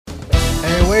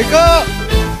wake up!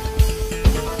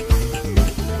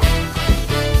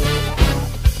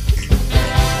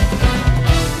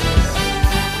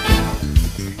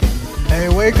 Hey,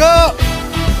 wake up!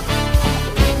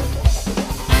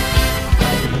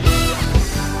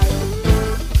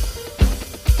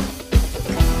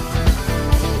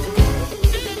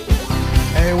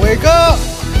 Hey, wake up!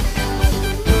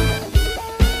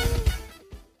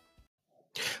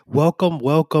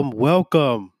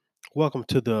 Welcome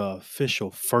to the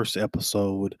official first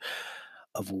episode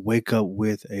of Wake Up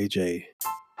with AJ.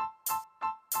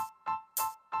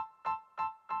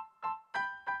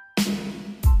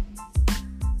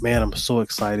 Man, I'm so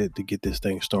excited to get this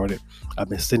thing started. I've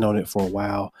been sitting on it for a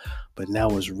while, but now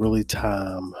it's really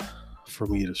time for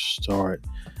me to start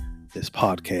this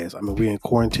podcast. I mean, we're in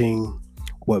quarantine.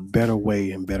 What better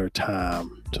way and better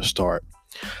time to start?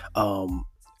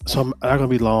 So I'm not going to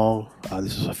be long.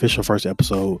 This is official first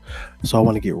episode. So I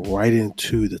want to get right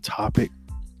into the topic.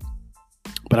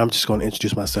 But I'm just going to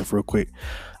introduce myself real quick.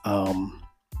 And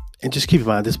just keep in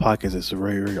mind, this podcast is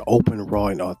very, very open, raw,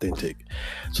 and authentic.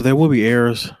 So there will be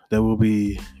errors. There will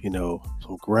be,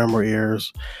 some grammar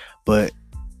errors. But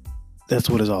that's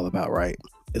what it's all about, right?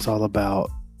 It's all about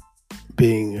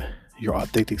being your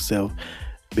authentic self,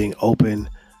 being open,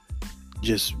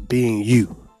 just being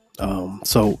you.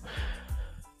 So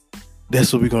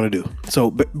that's what we're going to do.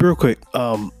 So real quick.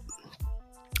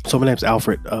 So my name's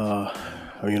Alfred, better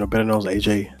known as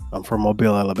AJ. I'm from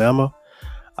Mobile, Alabama.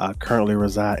 I currently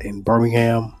reside in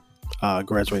Birmingham.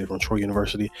 Graduated from Troy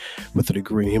University with a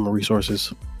degree in human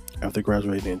resources. After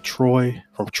graduating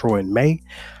from Troy in May,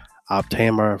 I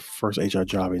obtained my first HR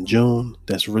job in June.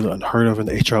 That's really unheard of in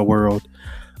the HR world.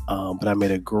 But I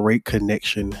made a great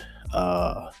connection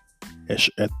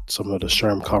at some of the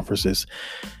SHRM conferences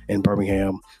in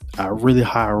Birmingham. I really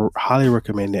highly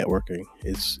recommend networking.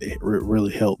 It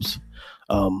really helps.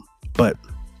 But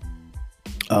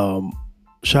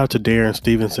shout out to Darren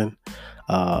Stevenson.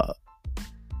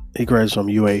 He graduated from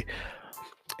UA,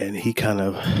 and he kind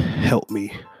of helped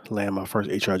me land my first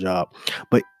HR job.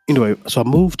 But anyway, so I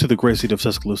moved to the great city of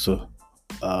Tuscaloosa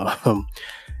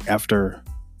after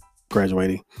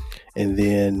graduating, and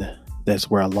then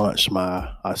that's where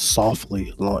I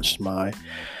softly launched my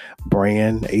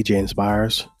brand, AJ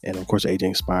Inspires. And of course, AJ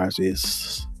Inspires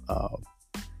is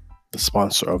the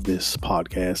sponsor of this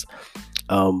podcast.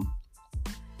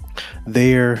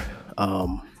 There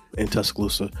in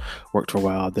Tuscaloosa, worked for a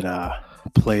while. Then I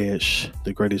pledged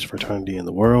the greatest fraternity in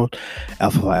the world,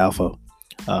 Alpha Phi Alpha.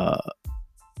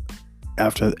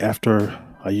 After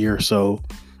a year and so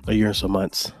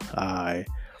months, I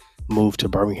moved to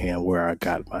Birmingham, where I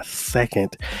got my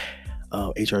second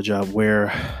HR job,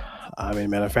 where I'm in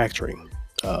manufacturing.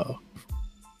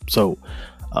 So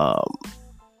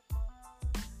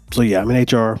yeah, I'm in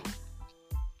HR.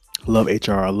 Love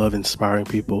HR. I love inspiring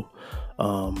people.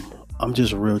 I'm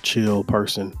just a real chill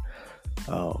person.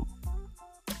 A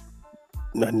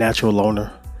natural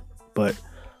loner, but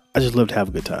I just love to have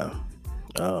a good time.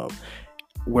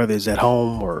 Whether it's at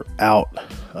home or out.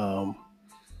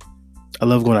 I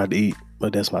love going out to eat,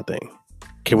 but that's my thing.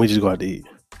 Can we just go out to eat?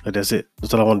 Like, that's it.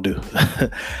 That's all I want to do.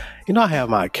 I have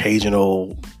my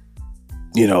occasional,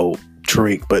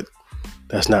 drink, but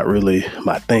that's not really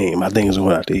my thing. My thing is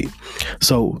going out to eat.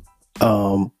 So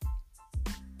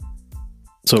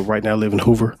right now I live in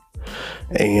Hoover,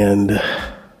 and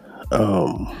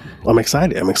I'm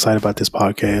excited. I'm excited about this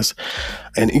podcast,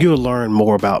 and you'll learn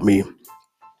more about me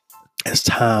as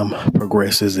time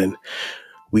progresses and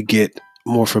we get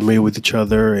more familiar with each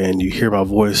other, and you hear my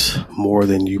voice more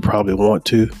than you probably want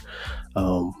to.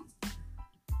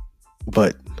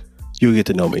 But you'll get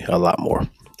to know me a lot more.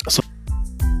 So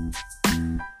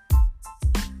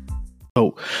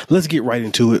let's get right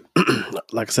into it.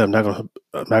 Like I said, I'm not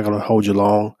gonna hold you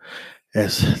long,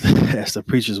 as the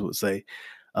preachers would say.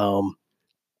 But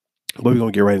we're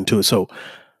gonna get right into it. So,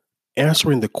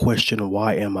 answering the question,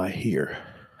 why am I here?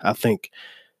 I think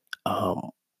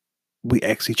we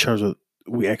ask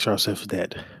ourselves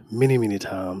that many, many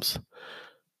times,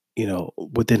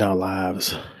 within our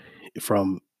lives,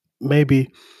 from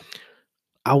maybe,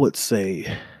 I would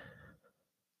say,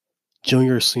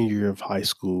 junior, senior year of high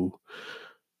school,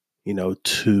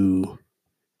 to,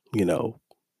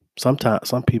 sometimes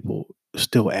some people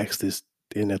still ask this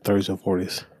in their 30s and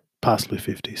 40s, possibly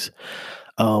 50s.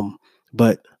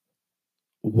 But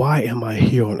why am I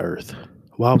here on earth?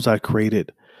 Why was I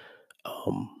created?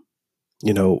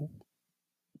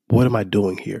 What am I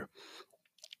doing here?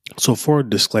 So for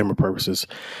disclaimer purposes,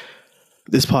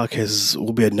 this podcast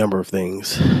will be a number of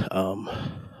things.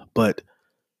 But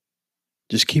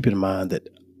just keep in mind that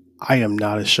I am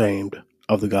not ashamed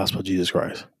of the gospel of Jesus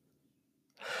Christ.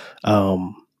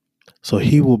 So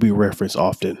he will be referenced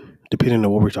often, depending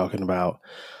on what we're talking about.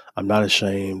 I'm not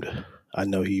ashamed. I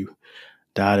know he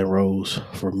died and rose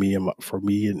for me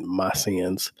and my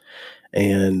sins,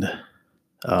 and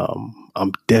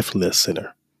I'm definitely a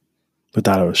sinner,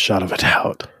 without a shot of a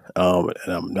doubt. And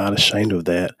I'm not ashamed of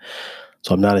that.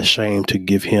 So I'm not ashamed to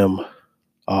give him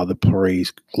all the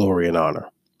praise, glory, and honor.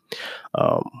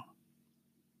 Um,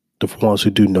 the ones who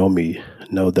do know me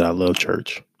know that I love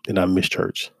church and I miss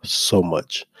church so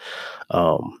much.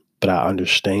 But I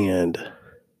understand,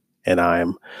 and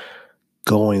I'm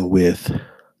going with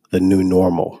the new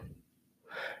normal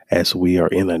as we are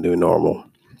in a new normal.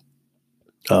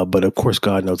 But of course,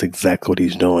 God knows exactly what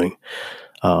he's doing.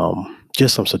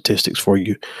 Just some statistics for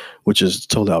you, which is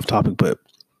totally off topic, but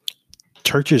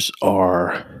churches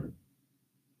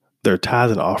their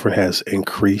tithes and offering has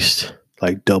increased,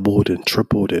 like doubled and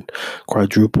tripled and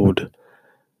quadrupled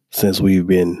since we've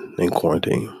been in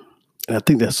quarantine. And I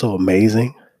think that's so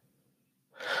amazing.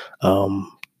 A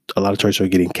lot of churches are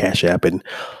getting Cash App and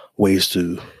ways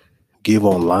to give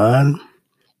online,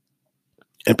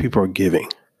 and people are giving.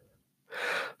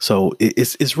 So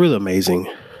it's really amazing.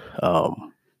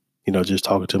 Just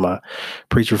talking to my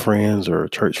preacher friends or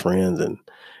church friends, and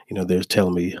they're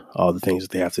telling me all the things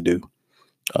that they have to do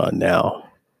now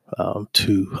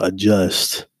to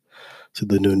adjust to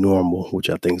the new normal, which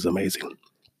I think is amazing.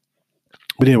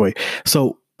 But anyway,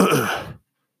 so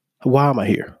why am I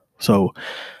here? So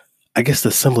I guess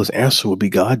the simplest answer would be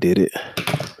God did it.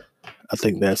 I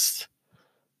think that's,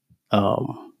 I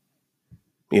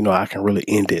can really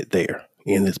end it there,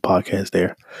 in this podcast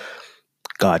there.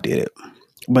 God did it.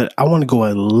 But I want to go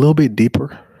a little bit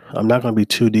deeper. I'm not going to be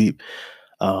too deep,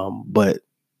 but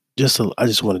I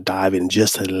just want to dive in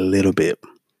just a little bit.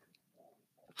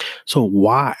 So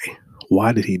why?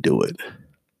 Why did he do it?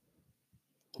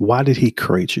 Why did he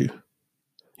create you?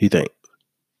 You think?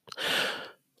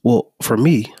 Well, for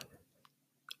me,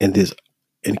 and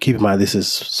keep in mind, this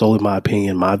is solely my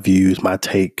opinion, my views, my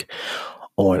take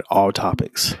on all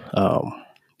topics.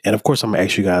 And of course, I'm gonna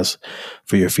ask you guys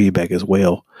for your feedback as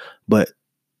well. But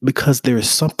because there is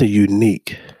something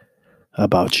unique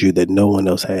about you that no one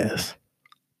else has.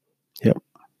 Yep.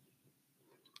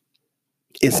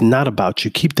 It's not about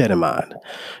you. Keep that in mind.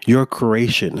 Your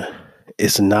creation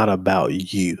is not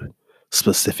about you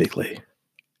specifically.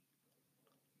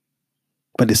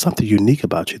 But it's something unique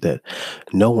about you that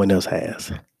no one else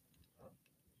has.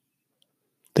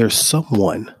 There's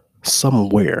someone,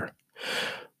 somewhere,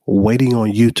 waiting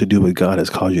on you to do what God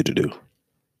has called you to do.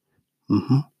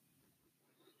 Mm-hmm.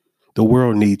 The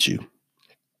world needs you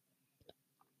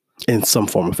in some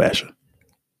form or fashion.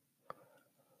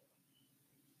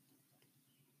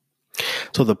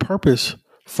 So the purpose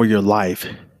for your life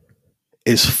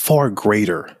is far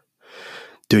greater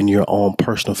than your own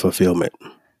personal fulfillment,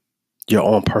 your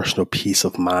own personal peace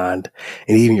of mind,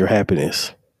 and even your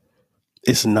happiness.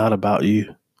 It's not about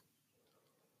you.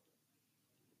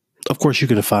 Of course, you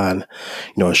can find,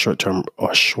 a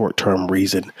short-term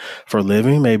reason for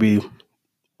living. Maybe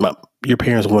your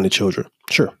parents wanted children.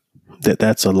 Sure,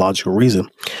 that's a logical reason.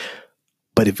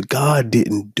 But if God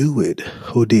didn't do it,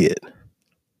 who did?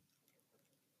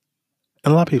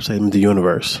 And a lot of people say the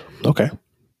universe. Okay,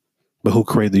 but who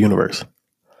created the universe?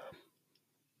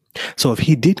 So if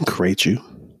he didn't create you,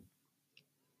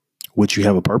 would you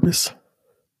have a purpose?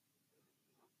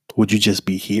 Would you just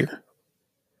be here?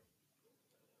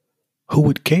 Who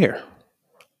would care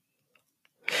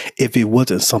if it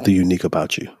wasn't something unique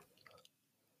about you?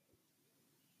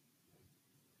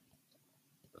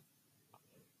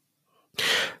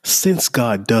 Since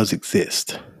God does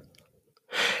exist,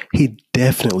 he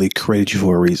definitely created you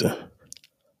for a reason.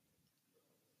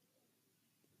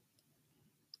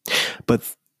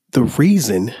 But the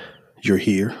reason you're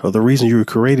here, or the reason you were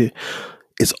created,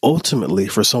 is ultimately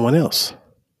for someone else.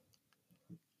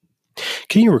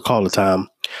 Can you recall a time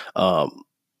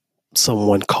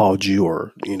someone called you,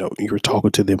 or you were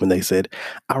talking to them and they said,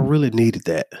 I really needed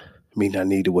that. I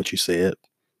needed what you said.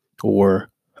 Or,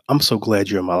 I'm so glad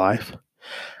you're in my life.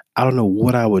 I don't know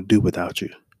what I would do without you.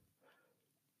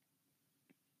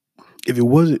 If it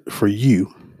wasn't for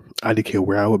you, I didn't care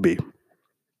where I would be.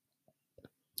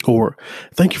 Or,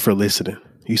 thank you for listening.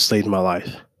 You saved my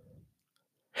life.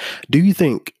 Do you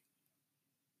think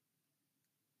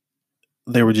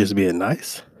they were just being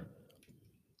nice?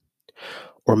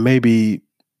 Or maybe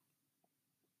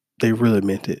they really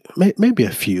meant it. Maybe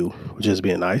a few were just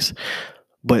being nice.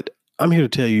 But I'm here to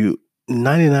tell you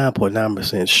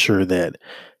 99.9% sure that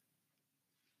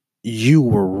you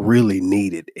were really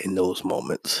needed in those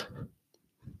moments.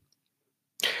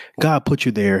 God put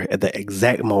you there at the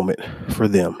exact moment for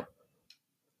them.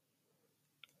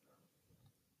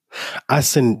 I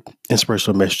send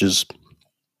inspirational messages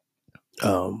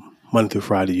Monday through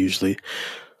Friday, usually,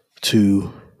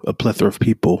 to a plethora of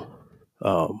people,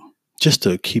 just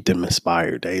to keep them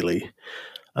inspired daily.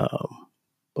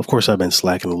 Of course, I've been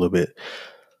slacking a little bit.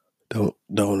 Don't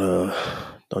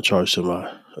charge to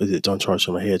my, is it don't charge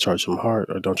to my head, charge to my heart,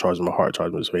 or don't charge to my heart,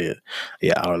 charge to my head?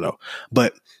 Yeah, I don't know.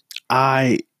 But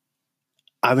I've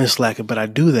been slacking, but I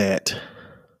do that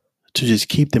to just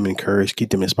keep them encouraged,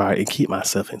 keep them inspired, and keep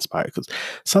myself inspired. Because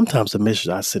sometimes the message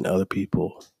I send other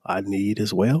people I need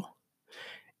as well,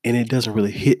 and it doesn't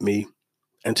really hit me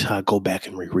until I go back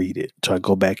and reread it. Until I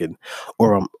go back and,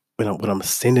 or when I'm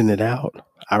sending it out,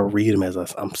 I read them as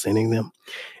I'm sending them,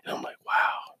 and I'm like,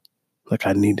 wow, like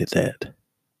I needed that.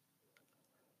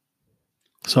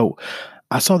 So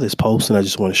I saw this post, and I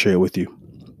just want to share it with you,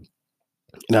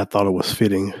 and I thought it was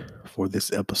fitting for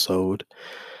this episode.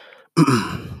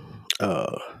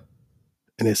 uh,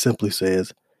 and it simply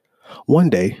says, one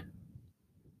day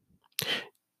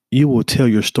you will tell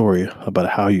your story about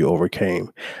how you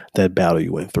overcame that battle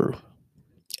you went through.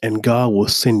 And God will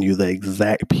send you the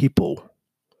exact people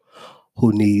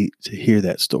who need to hear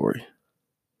that story.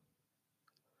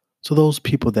 So those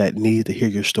people that need to hear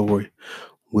your story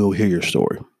will hear your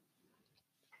story.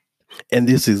 And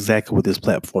this is exactly what this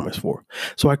platform is for.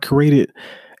 So I created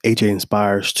AJ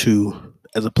Inspires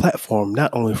as a platform,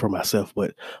 not only for myself,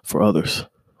 but for others.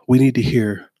 We need to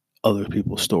hear other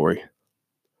people's story.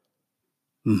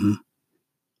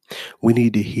 We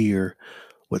need to hear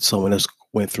what someone else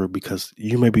went through, because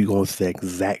you may be going through the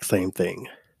exact same thing.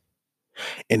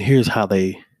 And here's how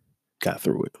they got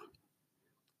through it.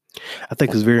 I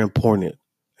think it's very important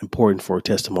for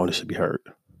testimonies to be heard.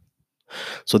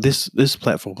 So this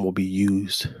platform will be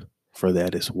used for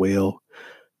that as well,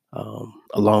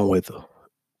 along with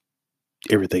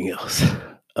everything else.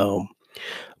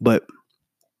 But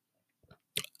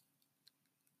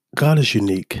God is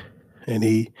unique, and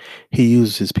He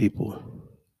uses His people,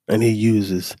 and He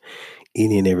uses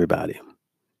any and everybody.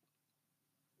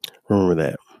 Remember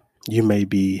that. You may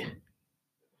be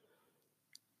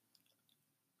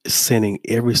sinning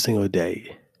every single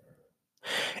day,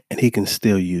 and He can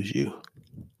still use you.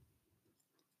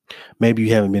 Maybe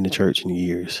you haven't been to church in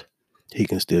years. He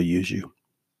can still use you.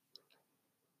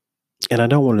 And I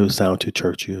don't want to sound too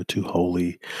churchy or too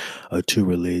holy or too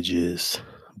religious,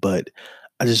 but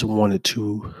I just wanted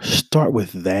to start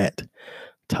with that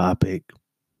topic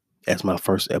as my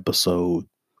first episode,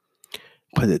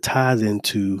 because it ties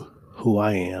into who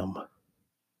I am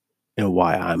and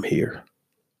why I'm here.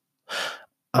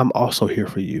 I'm also here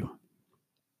for you,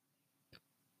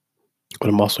 but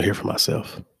I'm also here for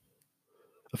myself.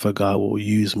 For God will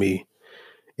use me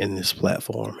in this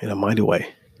platform in a mighty way.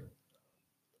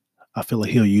 I feel like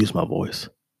He'll use my voice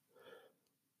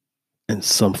in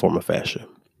some form of fashion.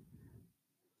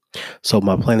 So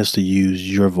my plan is to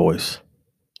use your voice,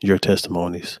 your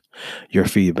testimonies, your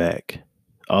feedback,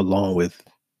 along with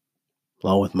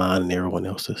mine and everyone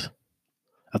else's.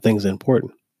 I think it's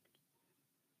important.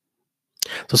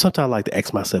 So sometimes I like to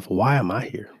ask myself, why am I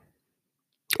here?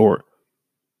 Or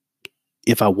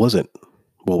if I wasn't,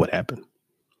 what would happen?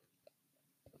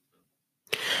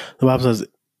 The Bible says,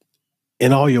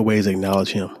 in all your ways,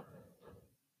 acknowledge Him.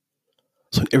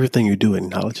 So in everything you do,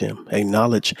 acknowledge Him.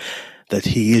 Acknowledge that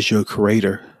He is your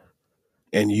creator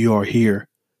and you are here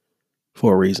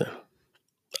for a reason.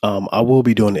 I will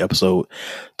be doing the episode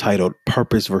titled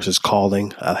Purpose versus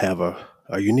Calling. I have a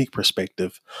unique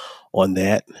perspective on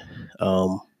that.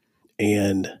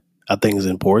 And I think it's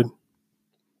important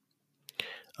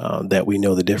that we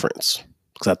know the difference,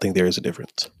 because I think there is a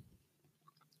difference.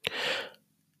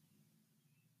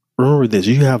 Remember this,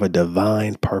 you have a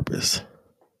divine purpose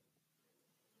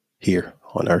here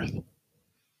on earth.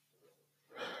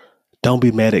 Don't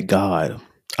be mad at God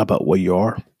about where you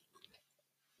are,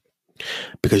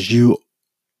 because you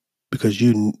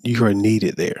are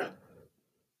needed there.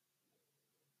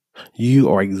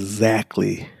 You are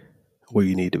exactly where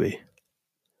you need to be.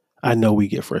 I know we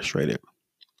get frustrated.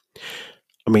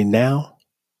 I mean, now,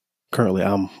 currently,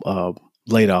 I'm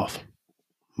laid off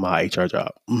my HR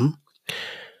job.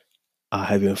 I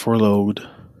have been furloughed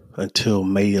until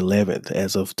May 11th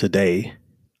as of today,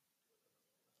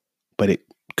 but it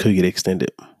could get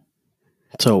extended.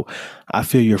 So I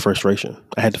feel your frustration.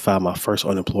 I had to file my first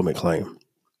unemployment claim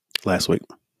last week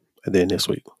and then this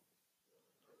week.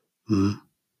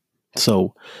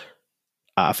 So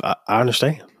I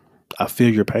understand. I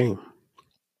feel your pain.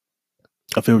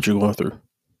 I feel what you're going through.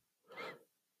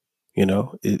 You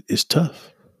know, it's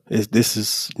tough. This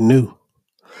is new.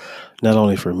 not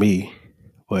only for me,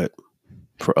 but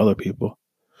for other people.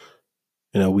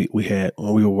 We had,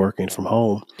 when we were working from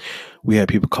home, we had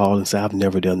people call and say, I've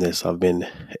never done this. I've been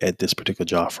at this particular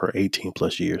job for 18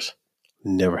 plus years.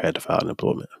 Never had to file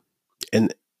unemployment.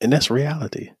 And that's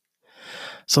reality.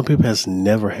 Some people has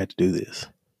never had to do this.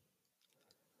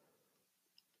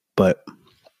 But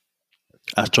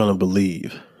I strongly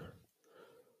believe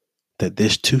that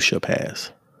this too shall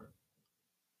pass.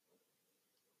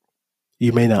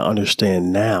 You may not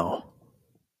understand now,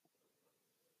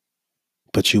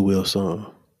 but you will soon.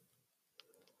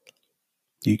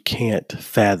 You can't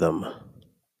fathom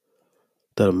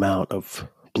the amount of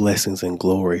blessings and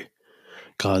glory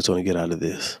God's going to get out of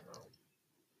this.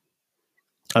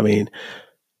 I mean,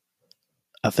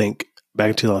 I think back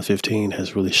in 2015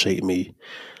 has really shaped me.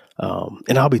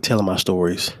 And I'll be telling my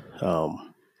stories.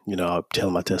 I'll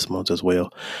tell my testimonies as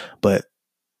well. But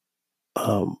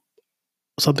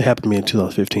something happened to me in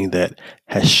 2015 that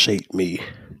has shaped me.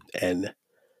 And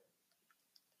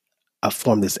I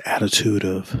formed this attitude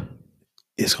of,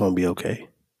 it's going to be okay.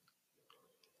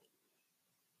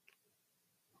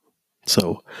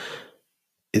 So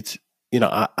it's,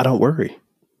 I don't worry.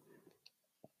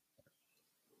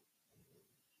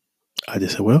 I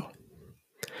just said, well,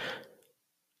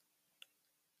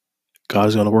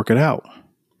 God's going to work it out.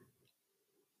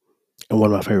 And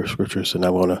one of my favorite scriptures, and I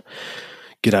want to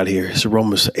get out of here, it's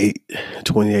Romans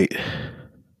 8:28.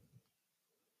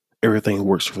 Everything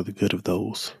works for the good of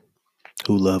those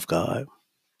who love God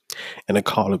and are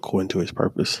called according to his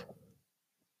purpose.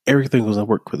 Everything is going to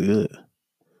work for the good.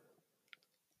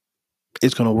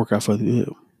 It's going to work out for the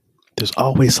good. There's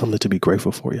always something to be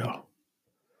grateful for, y'all.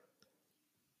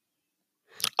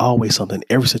 Always something.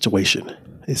 Every situation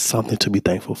is something to be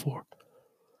thankful for.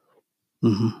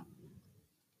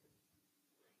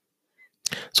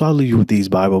 So I'll leave you with these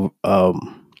Bible,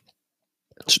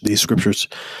 these scriptures,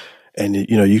 and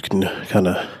you can kind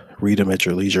of read them at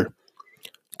your leisure.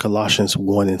 Colossians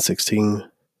 1:16,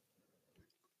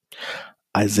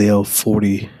 Isaiah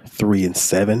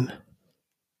 43:7,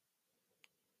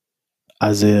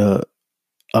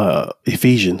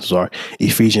 Ephesians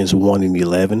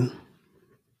 1:11,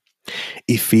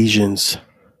 Ephesians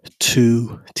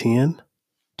 2:10,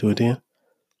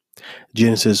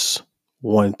 Genesis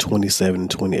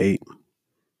 1:27-28,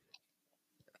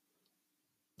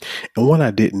 and one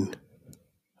I didn't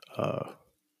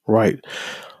write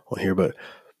on here, but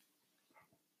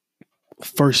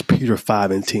 1 Peter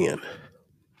 5:10,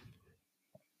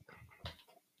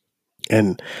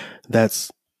 and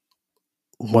that's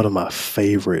one of my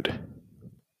favorite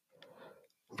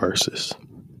verses.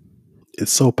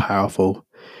 It's so powerful,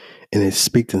 and it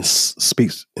speaks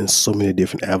in so many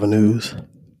different avenues.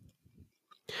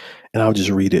 And I'll just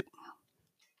read it,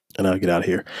 and I'll get out of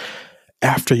here.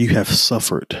 After you have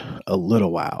suffered a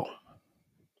little while,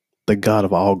 the God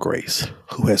of all grace,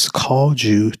 who has called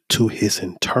you to his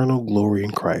eternal glory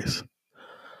in Christ,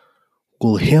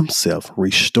 will himself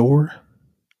restore,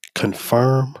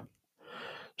 confirm,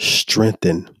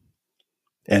 strengthen,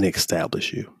 and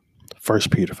establish you. 1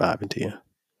 Peter 5:10.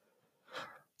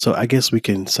 So I guess we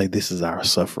can say this is our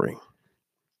suffering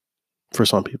for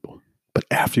some people. But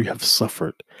after you have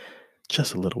suffered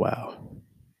just a little while.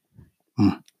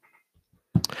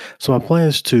 So my plan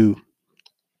is to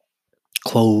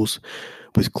close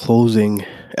with closing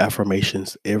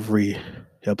affirmations every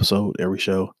episode, every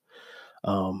show.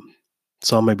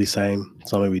 Some may be same,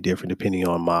 some may be different depending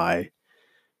on my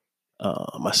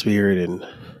spirit and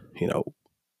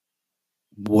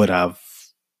what I've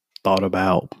thought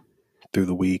about through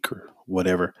the week or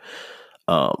whatever.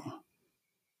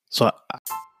 So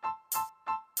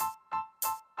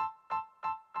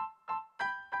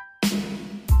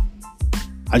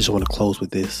I just want to close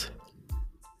with this.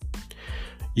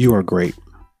 You are great.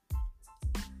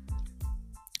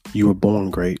 You were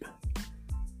born great.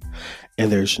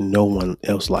 And there's no one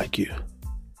else like you.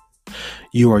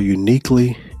 You are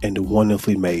uniquely and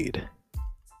wonderfully made.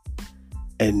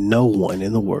 And no one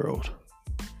in the world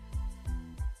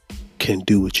can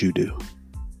do what you do.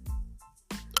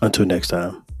 Until next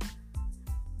time.